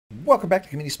Welcome back to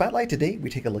Community Spotlight. Today we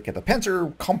take a look at the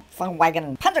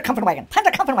Panzerkampfwagen,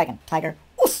 Panzerkampfwagen, Tiger,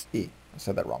 Ausf. I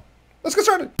said that wrong. Let's get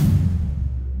started.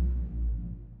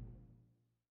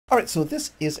 Alright, so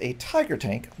this is a Tiger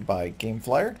tank by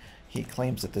Gameflyer. He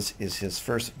claims that this is his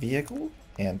first vehicle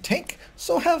and tank,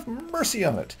 so have mercy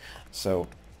on it. So,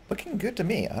 looking good to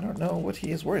me. I don't know what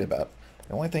he is worried about.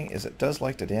 The only thing is it does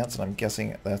like to dance, and I'm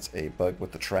guessing that's a bug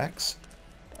with the tracks.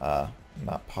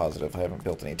 Not positive. I haven't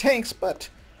built any tanks, but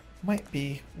might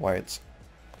be why it's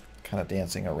kind of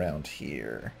dancing around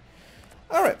here.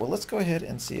 Alright, well let's go ahead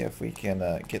and see if we can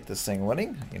get this thing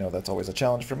running. You know, that's always a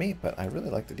challenge for me, but I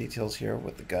really like the details here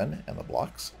with the gun and the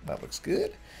blocks. That looks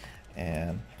good.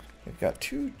 And we've got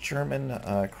two German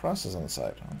crosses on the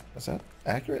side. Is that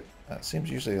accurate? Seems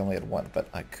usually they only had one, but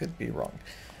I could be wrong.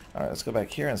 Alright, let's go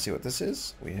back here and see what this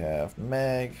is. We have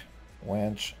mag,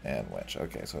 winch, and winch.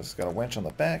 Okay, so it's got a winch on the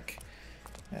back.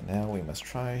 And now we must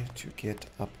try to get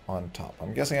up on top.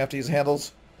 I'm guessing I have to use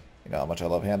handles. You know how much I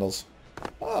love handles.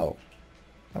 Oh,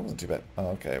 that wasn't too bad.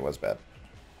 Oh, okay, it was bad.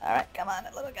 Alright, come on,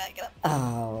 little guy, get up.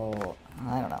 Oh,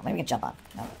 I don't know. Maybe we can jump on.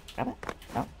 No, grab it.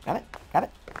 No, grab it. Grab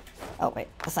it. Oh, wait,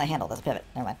 that's not a handle, that's a pivot.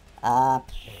 Never mind.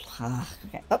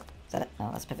 Okay. Oh, is that it?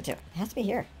 No, that's a pivot too. It has to be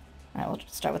here. Alright, we'll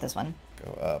start with this one.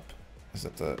 Go up. Is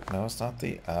it the... No, it's not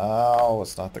the... Oh,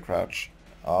 it's not the crouch.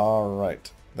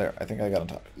 Alright. There, I think I got on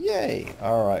top. Yay!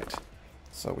 Alright.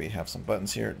 So we have some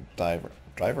buttons here.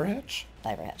 Driver hatch?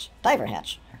 Diver hatch. Diver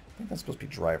hatch. I think that's supposed to be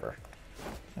driver.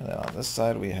 And then on this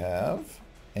side we have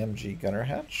MG gunner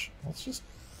hatch. Let's just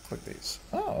click these.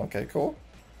 Oh, okay, cool.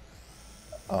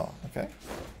 Oh, okay.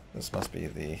 This must be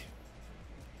the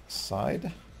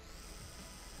side.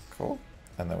 Cool.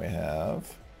 And then we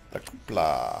have the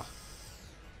cupola.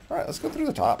 Alright, let's go through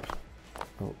the top.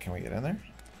 Oh, can we get in there?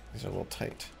 These are a little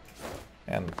tight.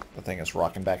 And the thing is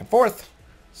rocking back and forth,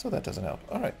 so that doesn't help.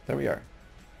 Alright, there we are.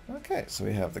 Okay, so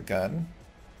we have the gun.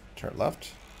 Turn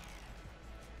left.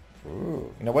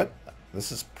 Ooh, you know what?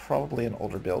 This is probably an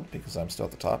older build because I'm still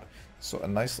at the top. So a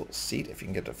nice little seat, if you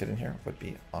can get to fit in here, would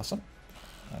be awesome.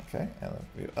 Okay, and then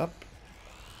we up.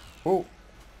 Oh,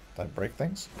 did I break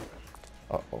things?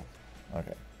 Uh-oh.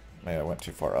 Okay, maybe I went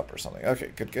too far up or something. Okay,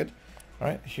 good, good.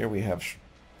 Alright, here we have,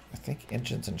 I think,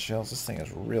 engines and shells. This thing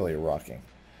is really rocking.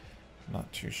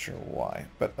 Not too sure why,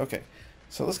 but okay.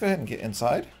 So let's go ahead and get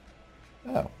inside.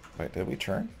 Oh, wait, did we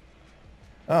turn?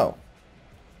 Oh,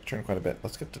 turned quite a bit.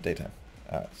 Let's get to daytime.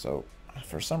 So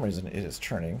for some reason it is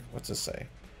turning. What's this say?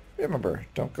 Remember,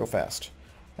 don't go fast.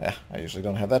 I usually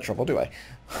don't have that trouble, do I?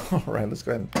 Alright, let's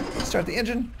go ahead and start the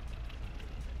engine.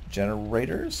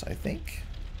 Generators, I think.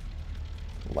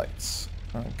 Lights.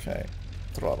 Okay.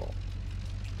 Throttle.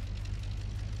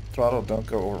 Throttle, don't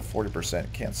go over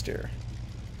 40%. Can't steer.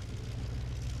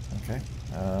 Okay.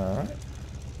 Alright.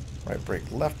 Right brake,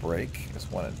 left brake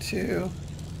is 1 and 2.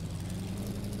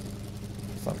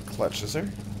 It's not a clutch, is there?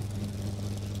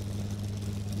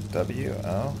 W,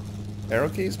 oh. Arrow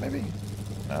keys, maybe?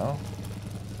 No.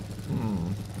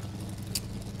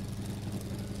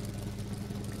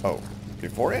 Oh,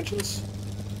 before engines?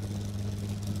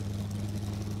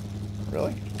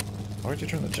 Really? Why would you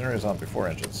turn the generators on before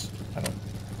engines? I don't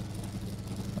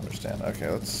understand. Okay,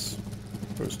 let's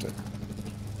boost it.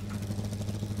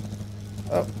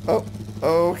 Oh,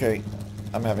 okay.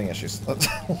 I'm having issues.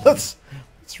 Let's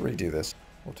redo this.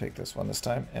 We'll take this one this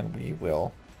time, and we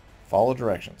will follow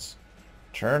directions.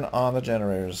 Turn on the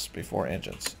generators before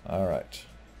engines. Alright.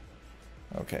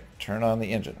 Okay, turn on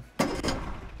the engine.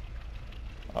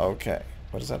 Okay.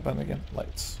 What is that button again?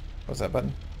 Lights. What's that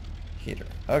button? Heater.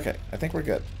 Okay, I think we're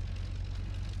good.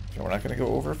 Okay, we're not going to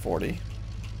go over 40.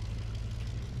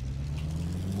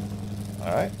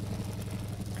 Alright.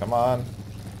 Come on.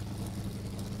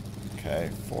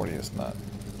 Okay, 40 is not.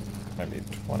 Maybe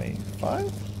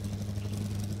 25?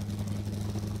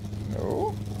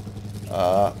 No.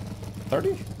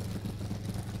 30?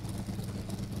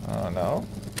 Oh, no.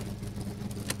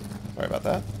 Sorry about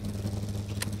that.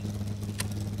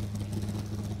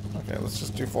 Okay, let's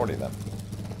just do 40 then.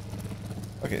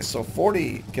 Okay, so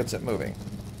 40 gets it moving.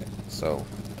 So,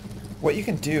 what you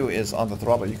can do is on the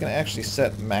throttle, you can actually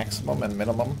set maximum and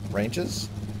minimum ranges.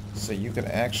 So you can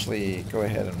actually go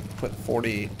ahead and put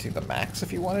 40 to the max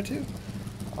if you wanted to.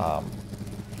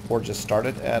 Or just start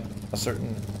it at a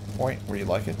certain point where you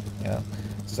like it, you know.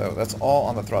 So that's all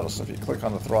on the throttle. So if you click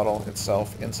on the throttle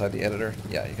itself inside the editor,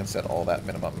 yeah, you can set all that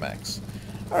minimum max.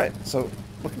 Alright, so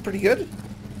looking pretty good.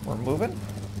 We're moving.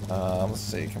 Let's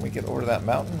see, can we get over to that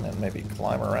mountain and maybe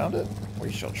climb around it?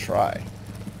 We shall try.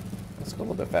 Let's go a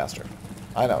little bit faster.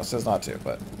 I know, it says not to,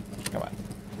 but come on.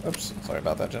 Oops, sorry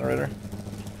about that, generator.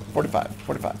 45,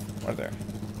 right there.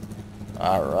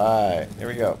 Alright, here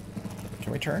we go.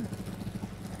 Can we turn?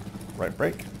 Right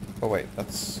brake? Oh wait,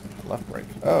 that's left brake.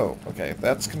 Oh, okay,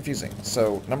 that's confusing.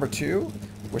 So number 2,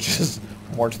 which is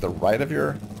more to the right of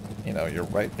your, your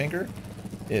right finger,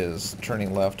 is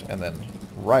turning left, and then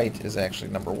right is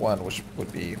actually number 1, which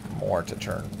would be more to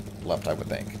turn left, I would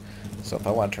think. So if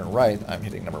I want to turn right, I'm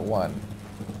hitting number 1,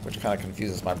 which kind of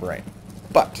confuses my brain.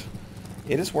 But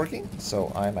it is working,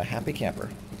 so I'm a happy camper.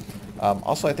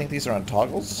 Also, I think these are on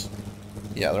toggles.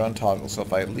 Yeah, they're on toggles, so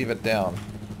if I leave it down,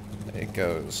 it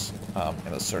goes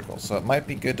in a circle. So it might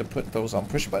be good to put those on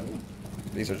push button.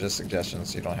 These are just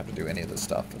suggestions. You don't have to do any of this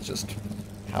stuff. It's just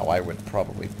how I would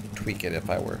probably tweak it if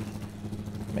I were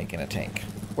making a tank,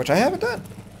 which I haven't done.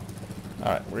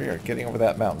 Alright, we are getting over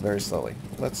that mountain very slowly.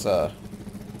 Let's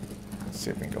see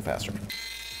if we can go faster.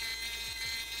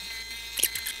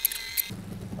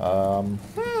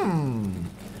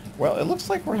 Well, it looks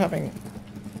like we're having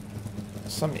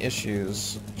some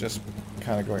issues just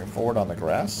kind of going forward on the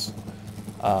grass.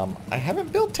 I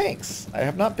haven't built tanks. I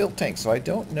have not built tanks, so I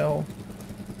don't know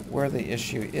where the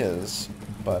issue is,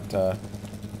 but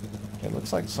it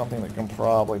looks like something that can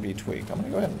probably be tweaked. I'm going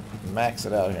to go ahead and max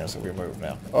it out here so we move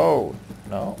now. Oh,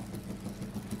 no.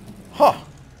 Huh!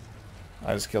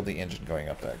 I just killed the engine going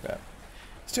up like that.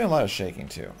 It's doing a lot of shaking,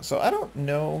 too. So I don't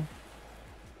know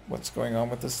what's going on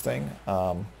with this thing.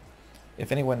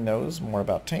 If anyone knows more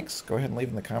about tanks, go ahead and leave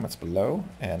in the comments below,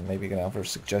 and maybe you can offer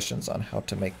suggestions on how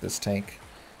to make this tank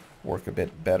work a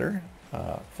bit better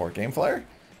for Gameflyer,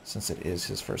 since it is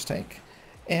his first tank.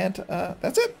 And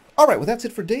that's it. Alright, well that's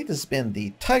it for today. This has been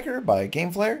the Tiger by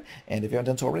Gameflyer, and if you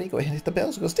haven't done so already, go ahead and hit the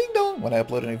bell so it goes ding dong when I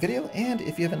upload a new video, and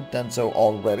if you haven't done so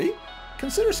already,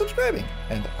 consider subscribing,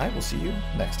 and I will see you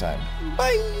next time.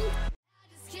 Bye!